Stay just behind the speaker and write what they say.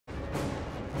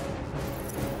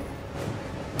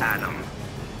Adam.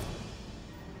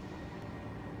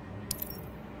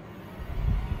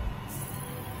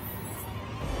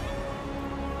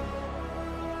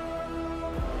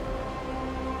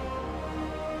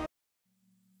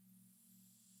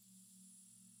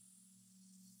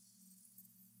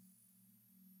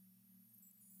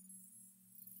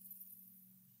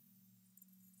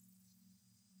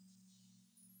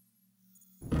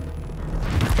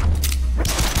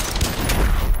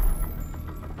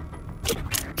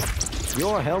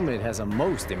 Your helmet has a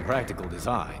most impractical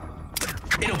design.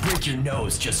 It'll break your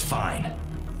nose just fine.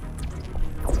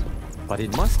 But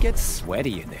it must get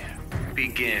sweaty in there.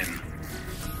 Begin.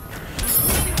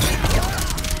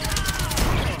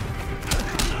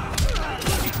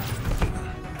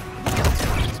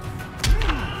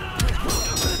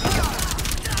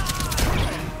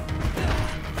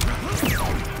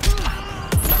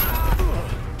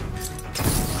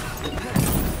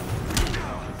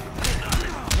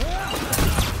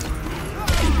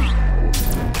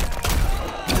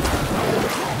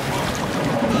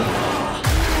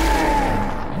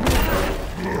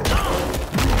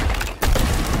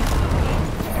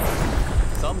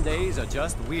 Some days are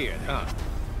just weird, huh?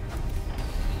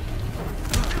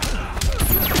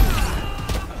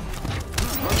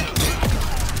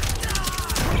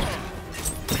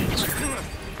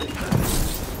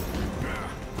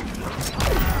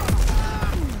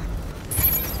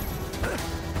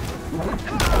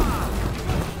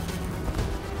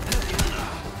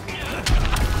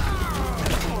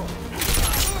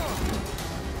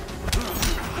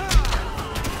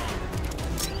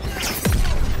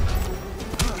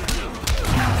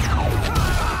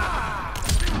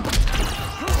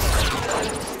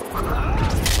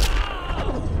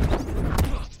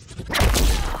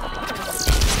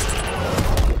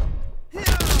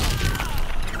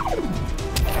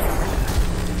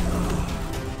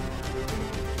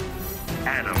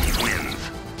 Adam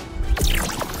wins.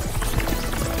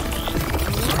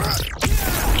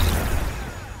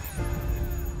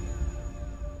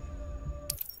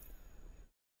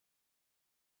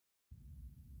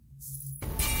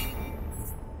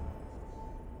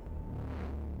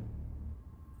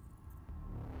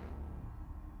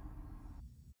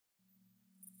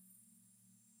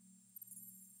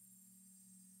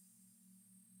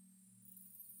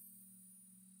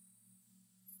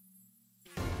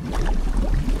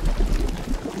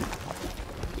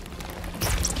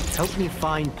 Help me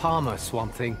find Palmer,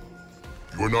 Swamp Thing.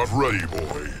 You're not ready,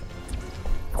 boy.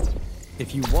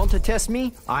 If you want to test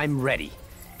me, I'm ready.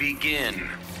 Begin.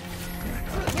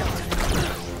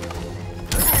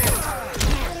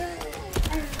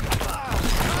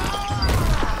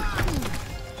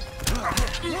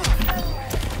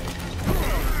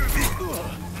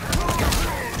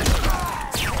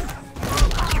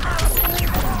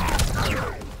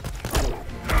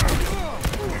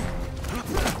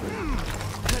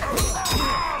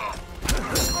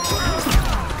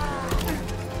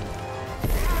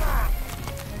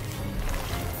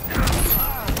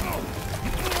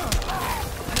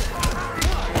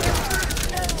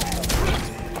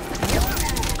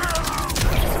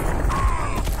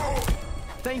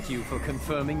 Thank you for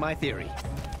confirming my theory.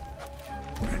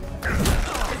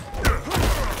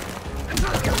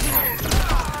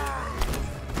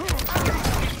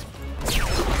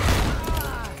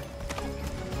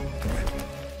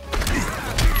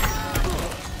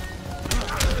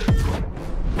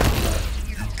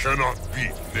 You cannot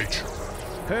beat nature.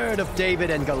 Heard of David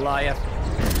and Goliath?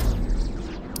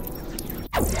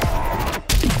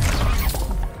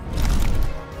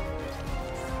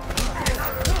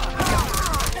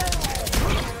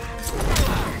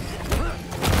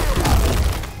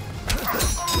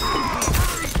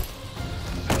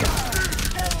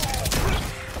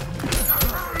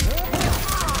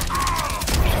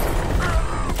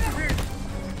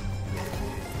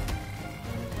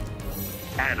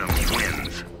 Adam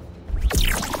wins.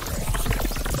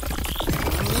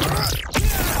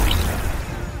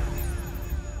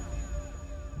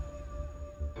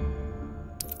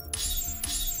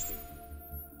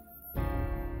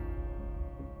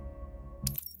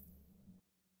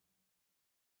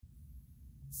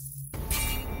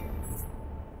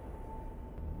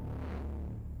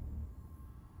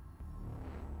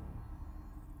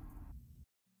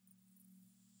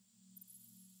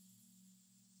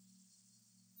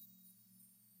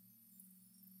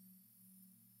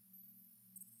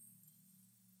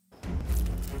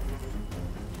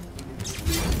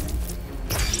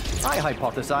 I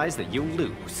hypothesize that you'll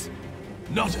lose.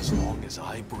 Not as long as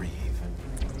I breathe.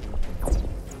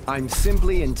 I'm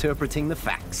simply interpreting the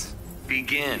facts.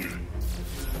 Begin.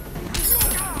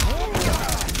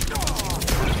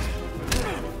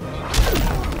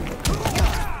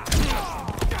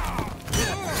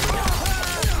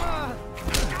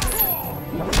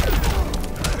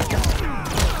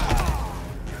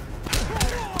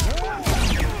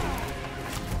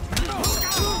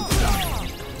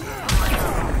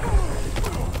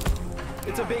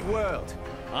 world.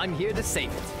 I'm here to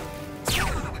save it.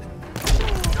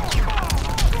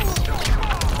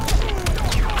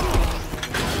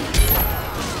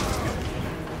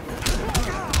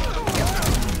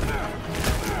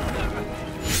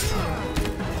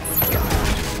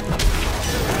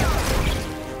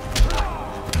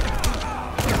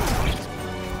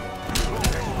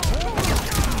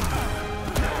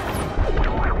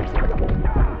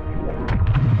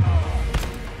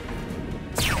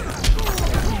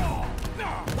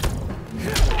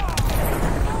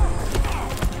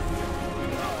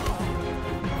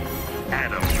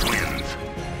 Adam wins.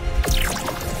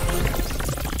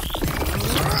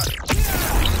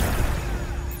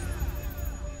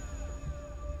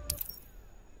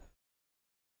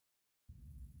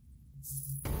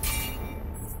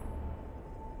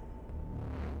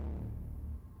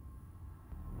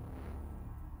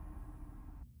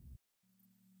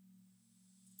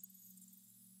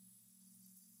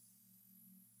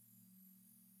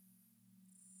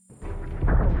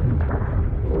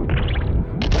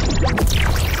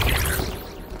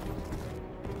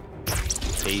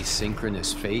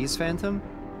 Asynchronous phase, Phantom?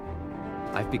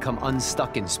 I've become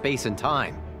unstuck in space and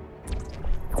time.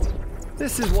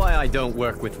 This is why I don't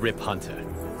work with Rip Hunter.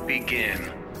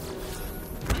 Begin.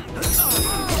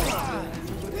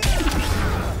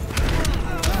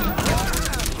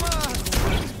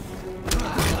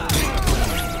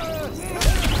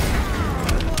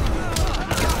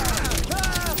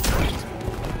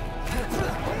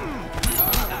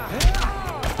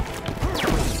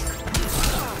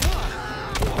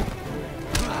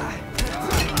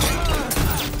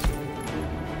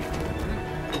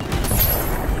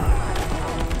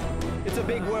 It's a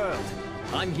big world.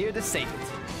 I'm here to save it.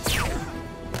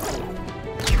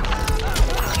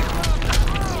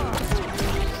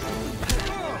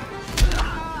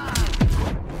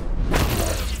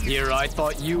 Here I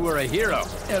thought you were a hero.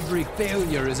 Every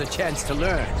failure is a chance to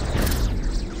learn.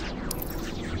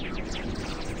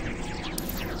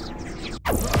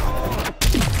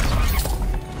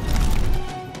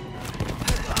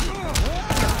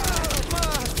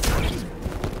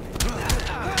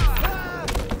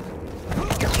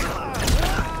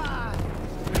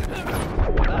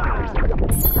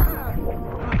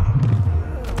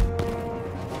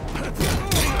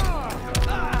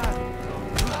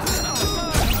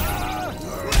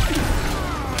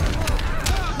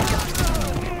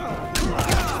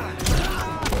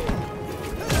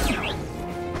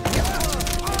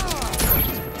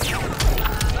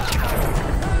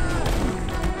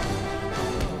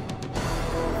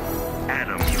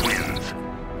 Adam wins.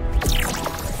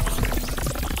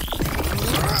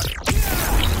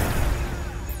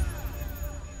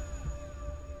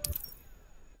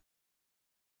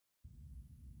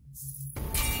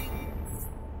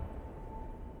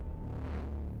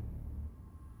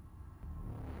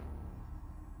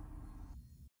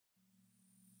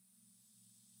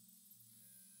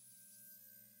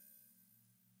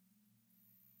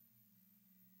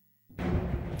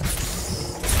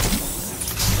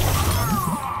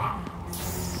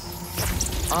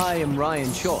 I am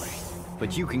Ryan Choi,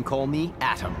 but you can call me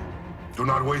Atom. Do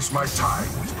not waste my time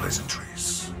with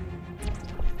pleasantries.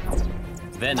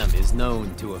 Venom is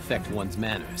known to affect one's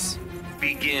manners.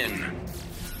 Begin.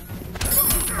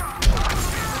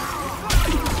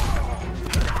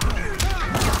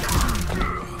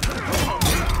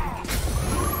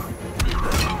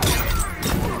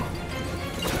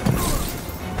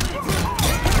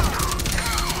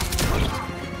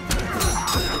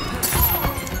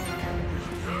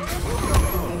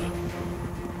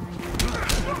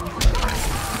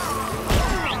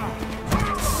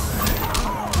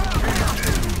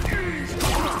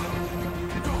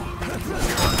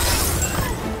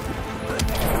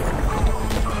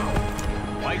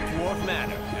 White Dwarf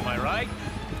Manor, am I right?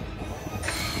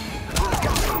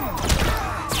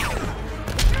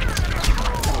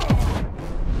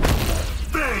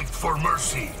 Beg for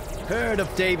mercy! Heard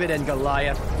of David and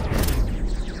Goliath?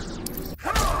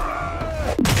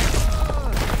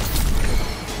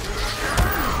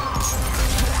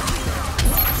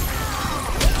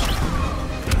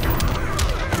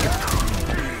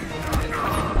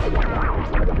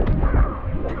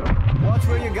 Watch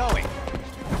where you're going.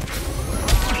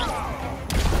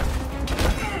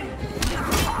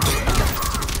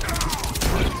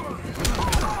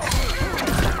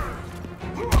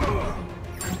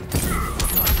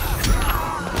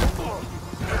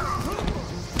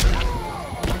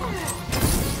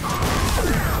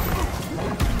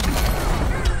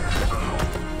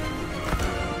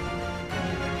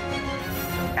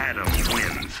 Adam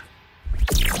wins.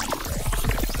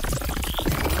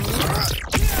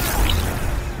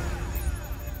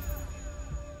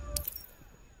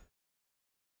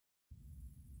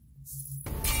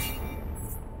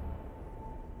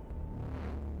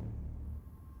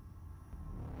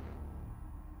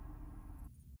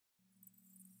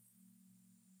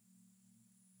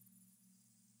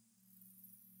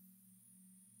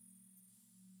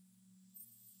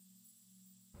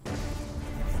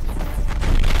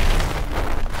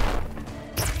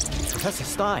 Professor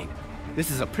Stein, this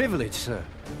is a privilege, sir.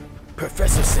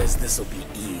 Professor says this'll be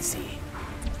easy.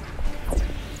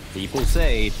 People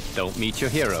say, don't meet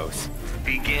your heroes.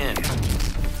 Begin.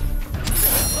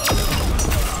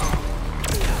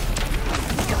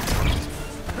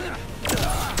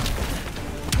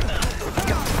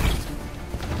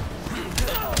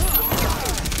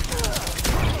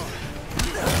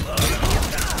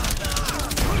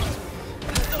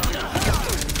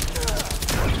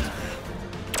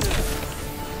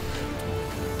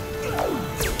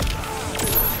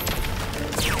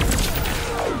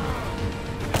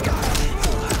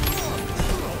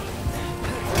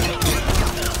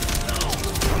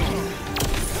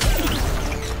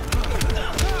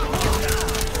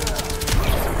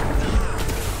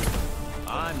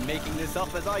 Making this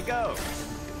up as I go.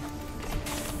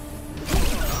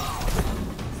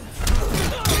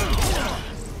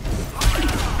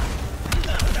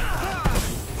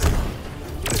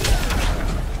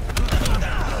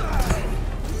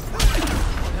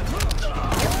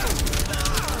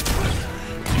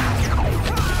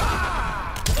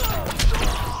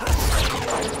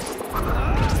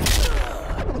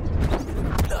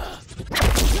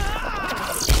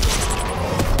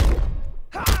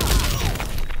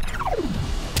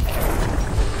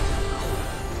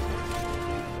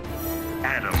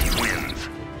 Adam wins.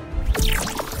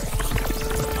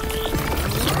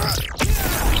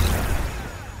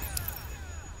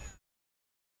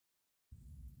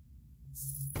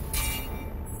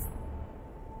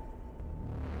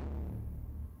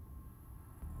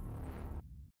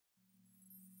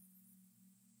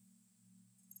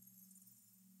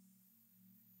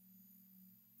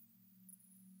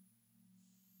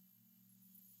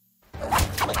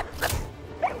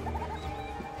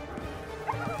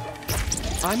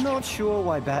 I'm not sure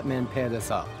why Batman paired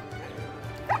us up.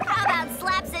 How about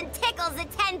slaps and tickles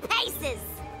at 10 paces?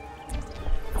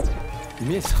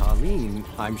 Miss Harleen,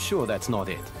 I'm sure that's not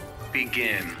it.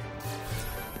 Begin.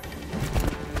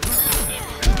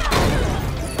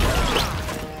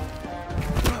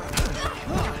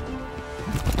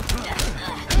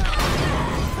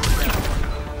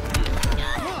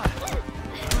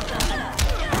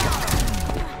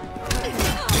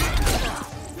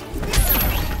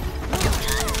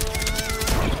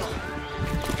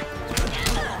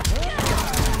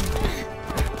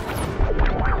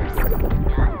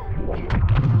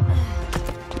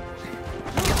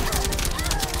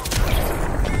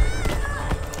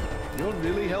 You're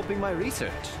really helping my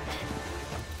research.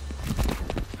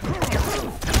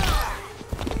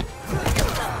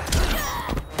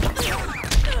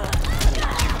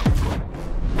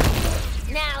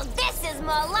 Now this is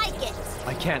more like it.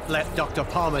 I can't let Dr.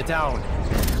 Palmer down.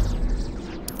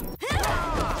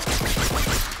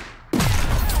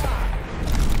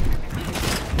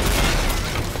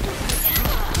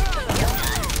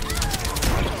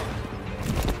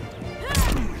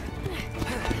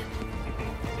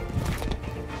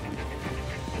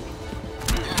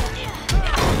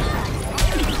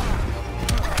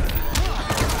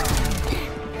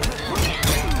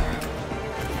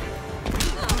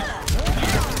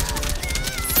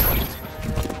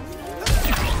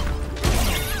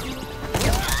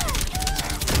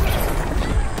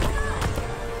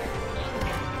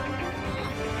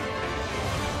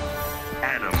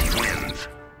 Adam wins.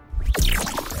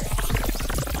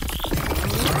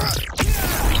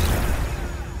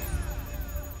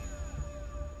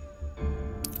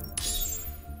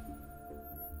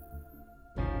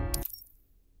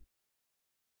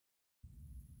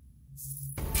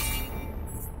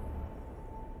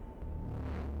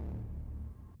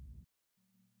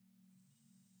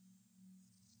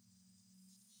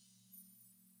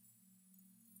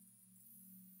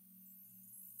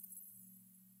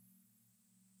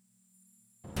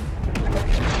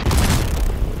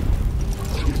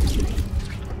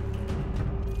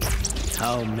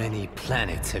 How many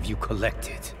planets have you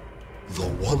collected? The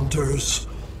wonders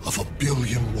of a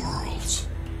billion worlds.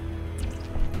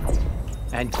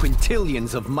 And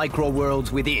quintillions of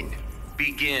micro-worlds within.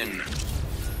 Begin.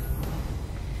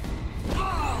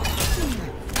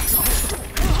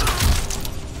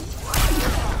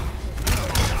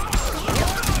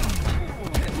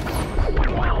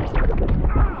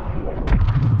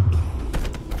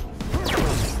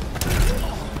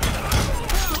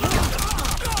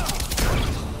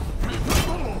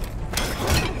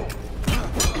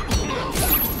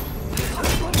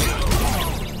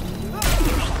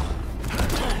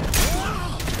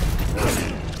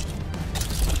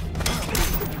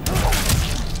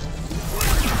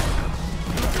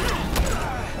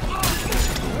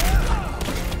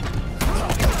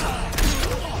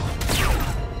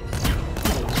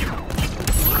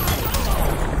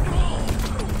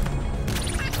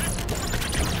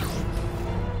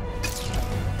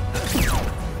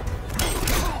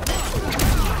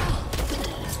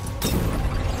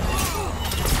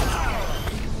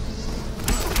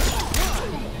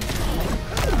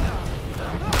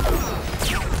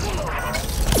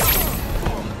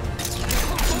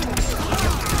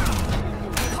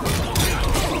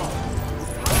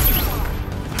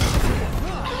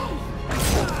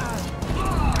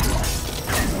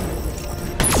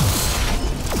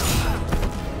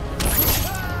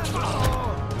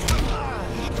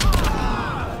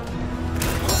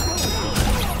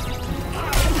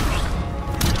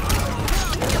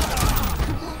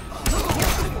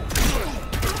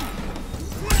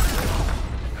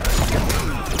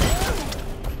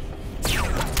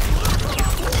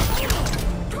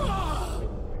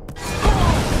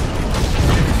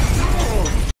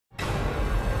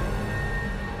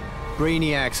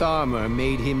 Brainiac's armor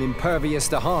made him impervious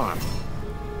to harm.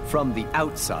 From the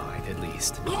outside, at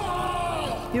least.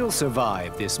 He'll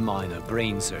survive this minor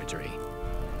brain surgery.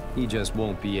 He just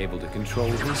won't be able to control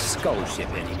his skull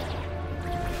ship anymore.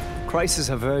 Crisis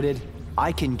averted,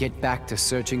 I can get back to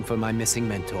searching for my missing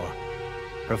mentor,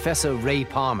 Professor Ray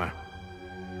Palmer.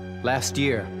 Last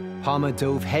year, Palmer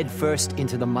dove headfirst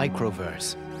into the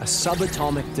microverse, a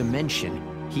subatomic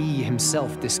dimension he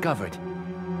himself discovered.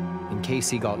 In case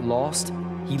he got lost,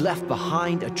 he left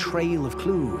behind a trail of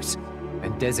clues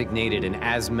and designated an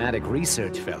asthmatic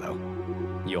research fellow,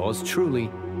 yours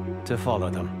truly, to follow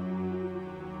them.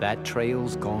 That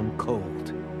trail's gone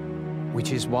cold,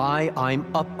 which is why I'm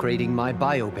upgrading my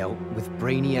biobelt with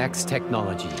Brainiac's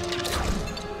technology.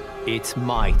 It's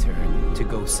my turn to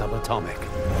go subatomic.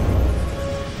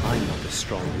 I'm not the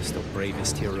strongest or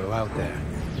bravest hero out there,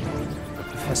 but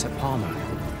Professor Palmer,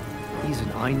 he's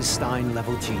an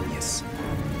Einstein-level genius.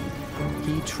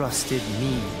 He trusted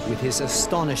me with his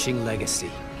astonishing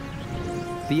legacy.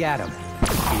 The Atom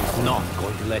is not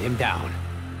going to let him down.